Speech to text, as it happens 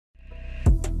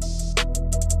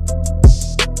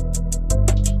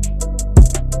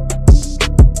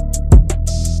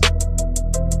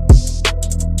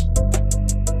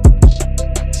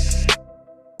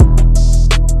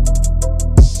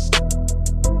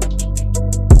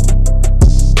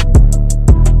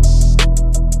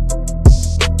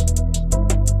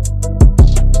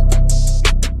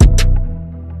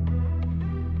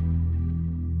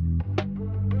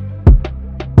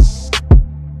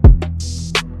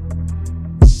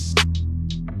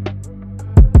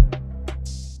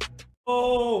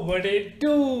Oh, what it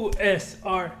do,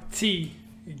 SRT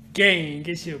gang?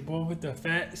 It's your boy with the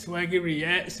fat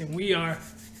SwaggyReacts, and we are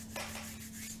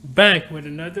back with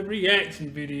another reaction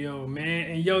video,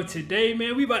 man. And yo, today,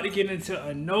 man, we about to get into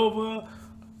a Nova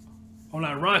on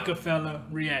like Rockafeller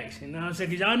reaction. You know what I'm saying?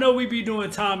 Because y'all know we be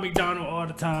doing Tom McDonald all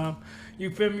the time. You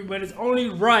feel me? But it's only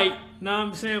right, you know what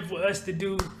I'm saying, for us to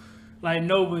do like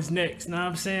Nova's next. You know what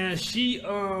I'm saying? She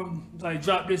like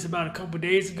dropped this about a couple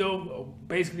days ago,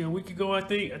 basically a week ago, I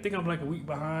think. I think I'm like a week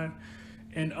behind.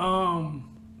 And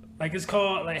like it's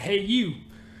called like Hey You.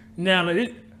 Now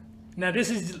this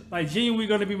is like genuinely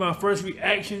gonna be my first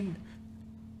reaction,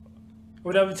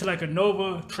 whatever, to like a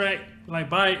Nova track like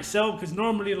by itself, because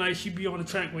normally like she be on the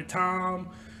track with Tom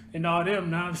and all them,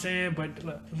 know what I'm saying? But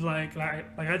like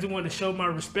I just want to show my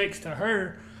respects to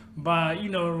her by, you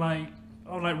know, like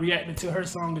I'm like reacting to her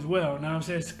song as well, know what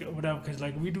I'm saying? Whatever, because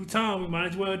like we do Tom, we might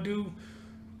as well do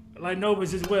like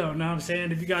Nova's as well, know what I'm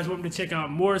saying? If you guys want me to check out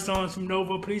more songs from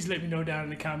Nova, please let me know down in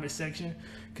the comment section,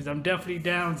 because I'm definitely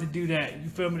down to do that. You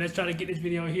feel me? Let's try to get this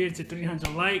video here to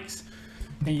 300 likes.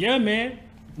 And yeah, man,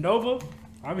 Nova,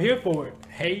 I'm here for it.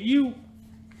 Hey You.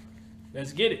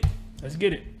 Let's get it. Let's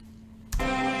get it.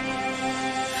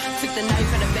 Took the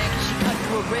knife out of back and she cut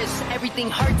through her wrist. Everything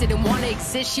hurt, didn't want to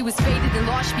exist. She was faded and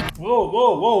lost.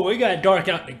 Whoa. We got dark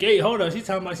out the gate. Hold on. She's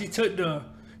talking about she took the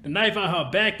knife out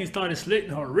her back and started slitting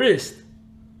her wrist.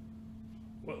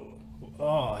 Whoa.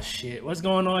 Oh, shit. What's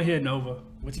going on here, Nova?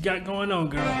 What you got going on,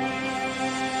 girl?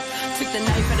 Took the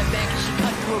knife out of back and she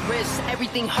cut through her wrist.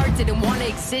 Everything hurt, didn't want to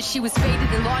exist. She was faded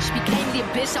and lost. She became the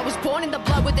abyss. I was born in the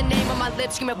blood with the name on my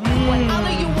lips. Screaming, what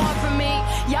other you want from me?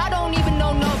 Y'all don't even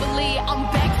know Nova Lee. I'm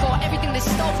back for everything they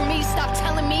stole from me. Stop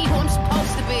telling me who I'm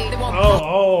supposed to be. They want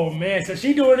oh man, so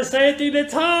she doing the same thing that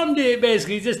Tom did,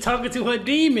 basically, just talking to her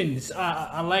demons.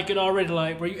 I like it already.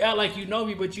 Like, where you act like you know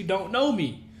me, but you don't know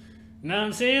me. You know what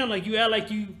I'm saying? Like, you act like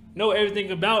you know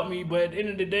everything about me, but at the end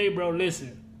of the day, bro,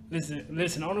 listen.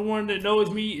 The only one that knows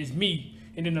me is me,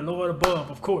 and then the Lord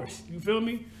above, of course. You feel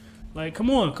me? Like, come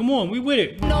on, we with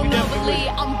it. No, Nova Lee,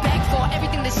 I'm back for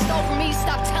everything they stole from me.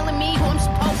 Stop telling me who I'm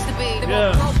supposed to be. They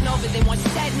want broke Nova, they want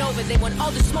sad Nova, they want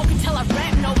all the smoke until I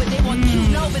rap Nova. They want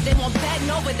cute Nova, they want bad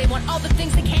Nova, they want all the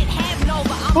things they can't have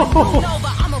Nova. I'm a new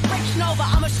Nova, I'm a rich Nova,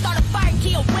 I'm a start a fire,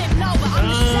 kill wimp Nova. I'm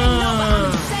the same Nova,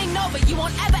 I'm insane Nova. You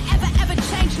won't ever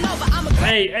change Nova. I'm a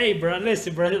hey, bro,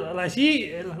 listen, bro. Like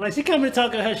she coming to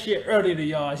talk her shit early to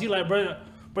y'all. She like, bro,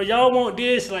 y'all want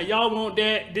this, like y'all want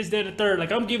that, this, that, and the third.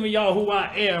 Like, I'm giving y'all who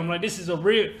I am. Like, this is the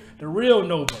real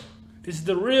Nova. This is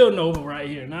the real Nova right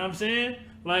here. Know what I'm saying?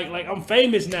 Like I'm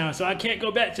famous now, so I can't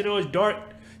go back to those dark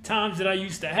times that I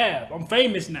used to have. I'm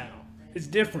famous now. It's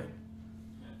different.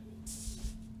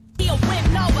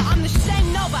 I'm the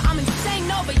same Nova, I'm insane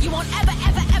Nova. You won't ever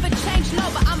change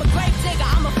Nova. I'm a grave digger,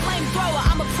 I'm a flamethrower,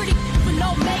 I'm a pretty with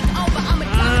no makeover. I'm a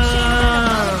diamond chain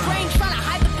with a brain trying to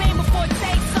hide the pain before it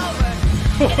takes over.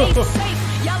 It ain't safe,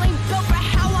 y'all ain't built for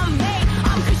how I'm made.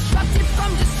 I'm constructed from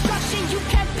destruction, you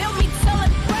can't build me till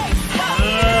it breaks.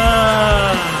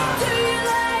 Do you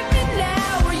like me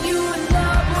now? Were you in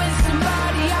love with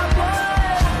somebody I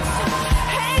was?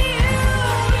 Hey you,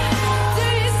 do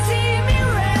you see me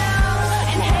round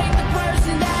and hate the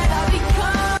person that I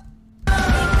become?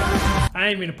 I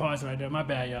ain't mean to pause right there. My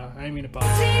bad, y'all. I ain't mean to pause.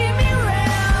 See me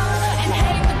round and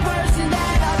hate the person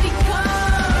that I become.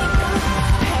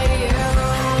 Hey you,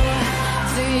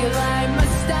 do you like my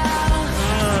style?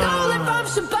 Stolen from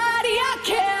somebody I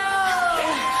killed.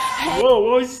 Hey. Whoa,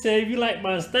 what was she say? If you like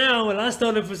my style, well, I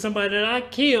stole it from somebody that I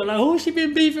killed. Like, who she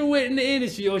been beefing with in the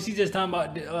industry? Or she just talking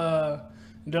about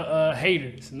the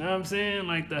haters? You know what I'm saying?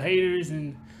 Like the haters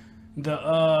and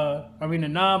the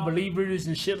non-believers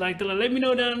and shit like that. Like, let me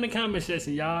know down in the comment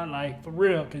section, y'all. Like, for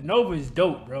real, because Nova is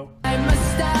dope, bro. I'm a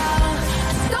style,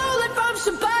 stolen from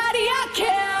somebody I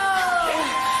killed.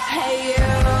 Hey you,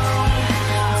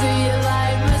 do you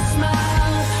like my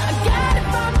smile? I got it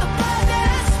from the blood that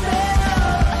I spilled.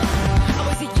 I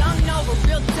was a young Nova,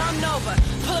 real dumb Nova.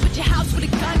 Pull up at your house with a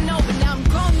gun Nova. Now I'm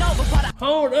grown Nova, but I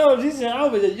hold up, she said I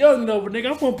was a young Nova,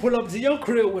 nigga. I'm gonna pull up to your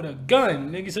crib with a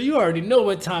gun, nigga. So you already know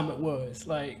what time it was.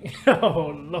 Like,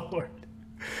 oh Lord.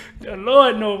 The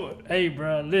Lord Nova. Hey,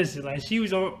 bro, listen, like she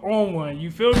was on one.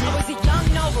 You feel me? I was a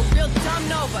young Nova, real dumb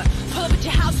Nova. Pull up at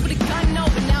your house with a gun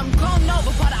Nova. Now I'm grown Nova,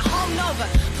 bought a home Nova.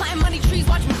 Planting money trees,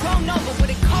 watch me grow Nova.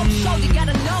 With a cold shoulder,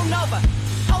 gotta know Nova.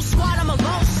 Whole squad, I'm a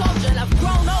lone soldier, and I've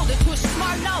grown older to a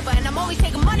smart Nova. And I'm only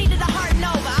taking money to the heart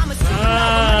Nova. I'm a supernova.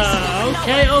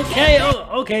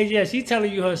 Okay, yeah, she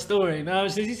telling you her story. Now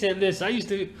she said, listen, I used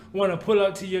to want to pull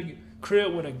up to your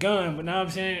crib with a gun, but now I'm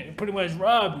saying pretty much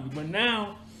rob you. But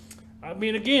now, I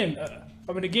mean, again,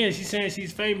 I mean, again, she's saying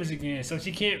she's famous again, so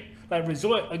she can't like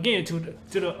resort again to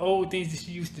the old things that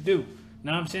she used to do.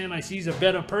 Know what I'm saying? Like, she's a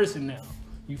better person now.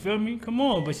 You feel me? Come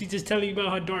on, but she's just telling you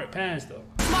about her dark past though.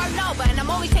 Smart Nova, and I'm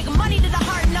only taking money to the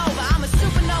heart Nova. I'm a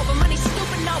supernova, money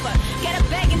stupid Nova. Get a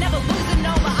bag and never lose a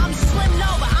Nova. I'm Slim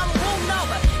Nova, I'm Room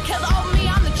Nova. Kill the old me,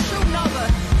 I'm the true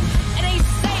Nova. It ain't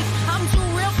safe, I'm too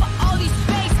real for all these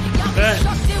fakes. Y'all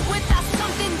constructed without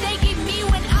something they gave me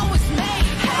when I was made.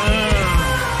 Hey,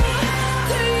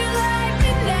 do you like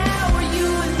me now? Are you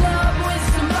in love with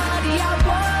somebody I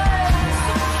was?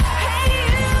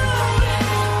 Hey,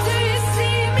 do you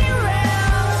see me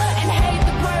real and hate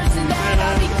the person that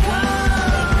I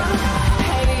become?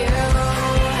 Hey,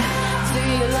 do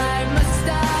you like my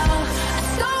style? I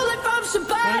stole it from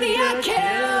somebody I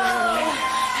killed.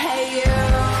 Hey,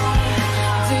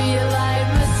 do you like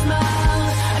my smile?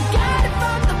 I got it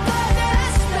from the blood that I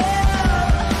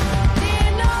spilled. Do you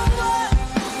know what?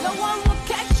 No one will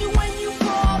catch you when you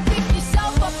fall. Pick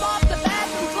yourself up off the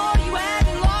bathroom floor. You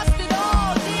haven't lost it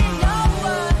all. Do you know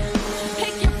what?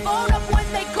 Pick your phone up when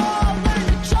they call. Learn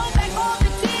to choke back all the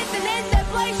tears and end that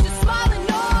place just smiling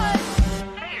noise.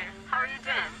 Hey, how are you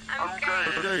doing? I'm good.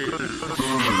 Hey,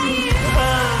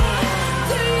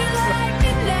 do you like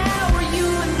me now? Are you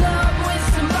in love with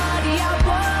somebody I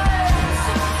was?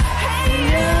 Hey,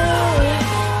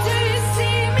 do you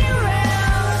see me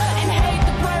real and hate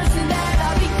the person that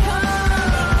I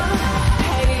become?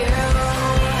 Hey,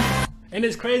 And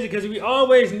it's crazy because we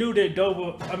always knew that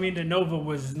the Nova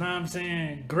was, know what I'm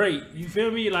saying, great. You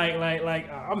feel me? Like,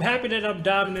 I'm happy that I'm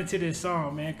diving into this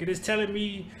song, man, because it's telling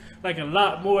me like a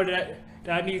lot more that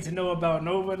I need to know about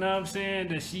Nova. Know what I'm saying?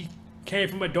 That she came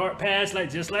from a dark past, like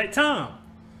just like Tom.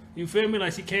 You feel me?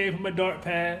 Like, she came from a dark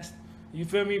past. You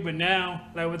feel me? But now,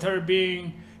 like, with her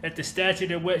being at the stature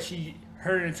that what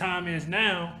her and Tom is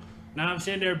now, know what I'm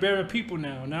saying, they're better people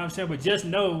now. Know what I'm saying? But just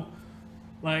know,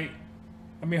 like,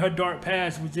 I mean, her dark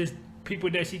past was just people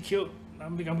that she killed.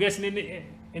 I'm guessing in the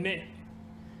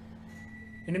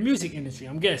music industry.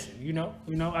 I'm guessing, you know,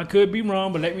 I could be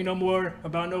wrong, but let me know more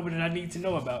about Nova that I need to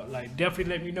know about. Like,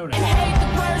 definitely let me know that. hate the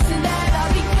person that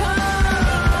I become.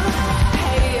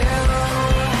 Hey,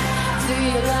 do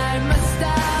you like my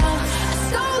style? I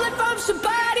stole it from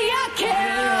somebody I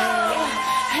killed.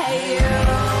 Hey,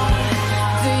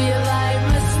 do you like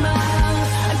my smile?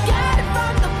 I got it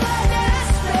from the blood that I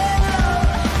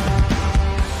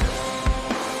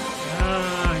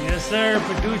spilled. Yes, sir.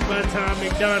 Produced by Tom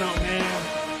McDonald, man.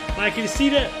 Like, you see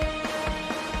that?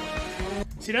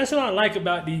 See, that's what I like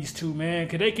about these two, man,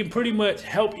 because they can pretty much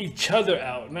help each other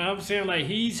out. Now, I'm saying, like,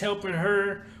 he's helping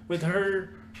her with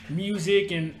her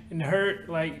music and her,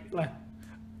 like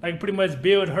pretty much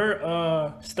build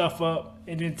her stuff up.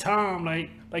 And then Tom,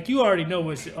 like you already know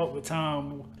what's up with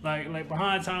Tom. Like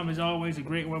behind Tom is always a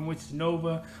great one, which is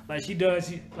Nova. Like, she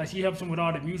helps him with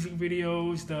all the music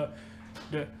videos,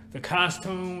 the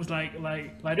costumes. Like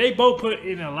they both put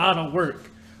in a lot of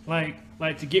work.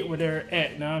 Like to get where they're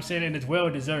at, know what I'm saying? And it's well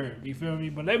deserved, you feel me?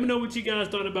 But let me know what you guys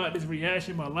thought about this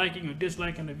reaction by liking or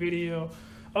disliking the video.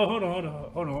 Oh, hold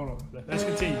on. Let's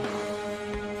continue.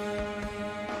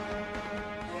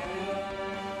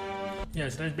 Yeah,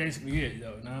 so that's basically it,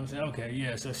 though. Know what I'm saying? Okay,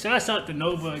 yeah. So shouts out to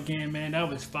Nova again, man. That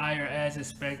was fire as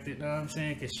expected. Know what I'm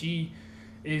saying? Because she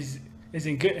is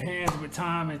in good hands with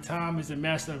Tom, and Tom is a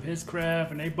master of his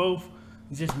craft, and they both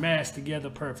just mashed together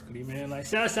perfectly, man. Like,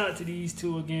 shouts out to these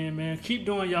two again, man. Keep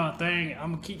doing y'all thing.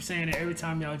 I'm gonna keep saying it every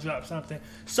time y'all drop something.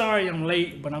 Sorry I'm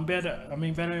late, but I'm better. I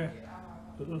mean, better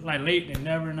like late than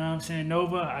never. Know what I'm saying?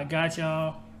 Nova, I got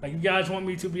y'all. Like, you guys want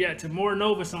me to react to more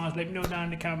Nova songs, let me know down in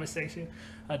the comment section.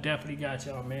 I definitely got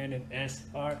y'all, man. And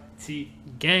SRT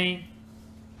gang,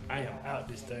 I am out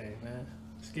this thing, man.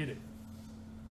 Let's get it.